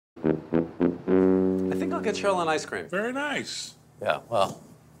I'll get Cheryl an ice cream. Very nice. Yeah, well,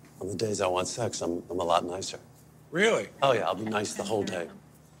 on the days I want sex, I'm a lot nicer. Really? Oh, yeah, I'll be nice the whole day.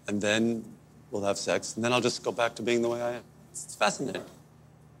 And then we'll have sex, and then I'll just go back to being the way I am. It's fascinating.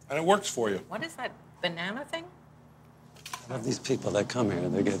 And it works for you. What is that banana thing? I have these people that come here,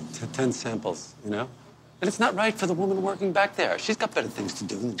 they get 10 samples, you know? And it's not right for the woman working back there. She's got better things to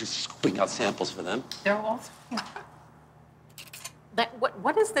do than just scooping out samples for them. They're all.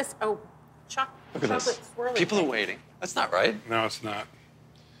 What is this? Oh, Look at this. swirly People thing. are waiting. That's not right. No, it's not.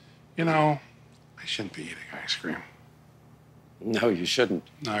 You know, I shouldn't be eating ice cream. No, you shouldn't.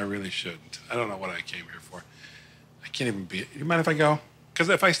 No, I really shouldn't. I don't know what I came here for. I can't even be. You mind if I go? Because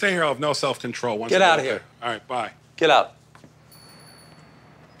if I stay here, I'll have no self-control. Get out of here. All right, bye. Get out.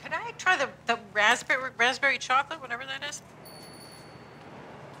 Could I try the raspberry chocolate, whatever that is?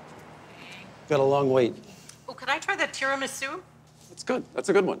 Got a long wait. Oh, could I try the tiramisu? That's good. That's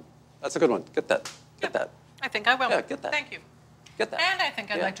a good one. That's a good one. Get that. Get that. I think I will. Yeah, get that. Thank you. Get that. And I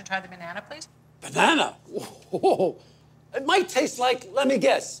think I'd Yeah. like to try the banana, please. Banana? Whoa. It might taste like, let me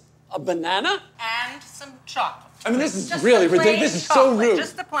guess, a banana? And some chocolate. I mean, this is Just really the plain ridiculous. This is so chocolate, rude.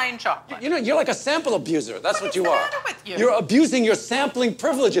 Just the plain chocolate. You know, you're like a sample abuser. That's what What is you the are. matter with you? You're abusing your sampling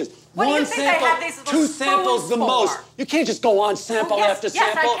privileges. What do you One think I sample, have these little two samples, the spoons most. for? You can't just go on sample yes, after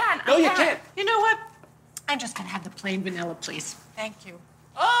yes, sample. I can. No, I you can. can't. You know what? I'm just gonna have the plain vanilla, please. Thank you.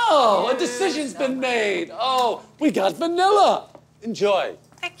 Oh, a decision's been made. Oh, we got vanilla. Enjoy.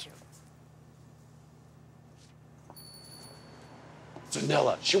 Thank you.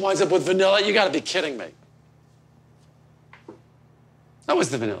 Vanilla. She winds up with vanilla? You gotta be kidding me. That was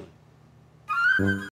the vanilla.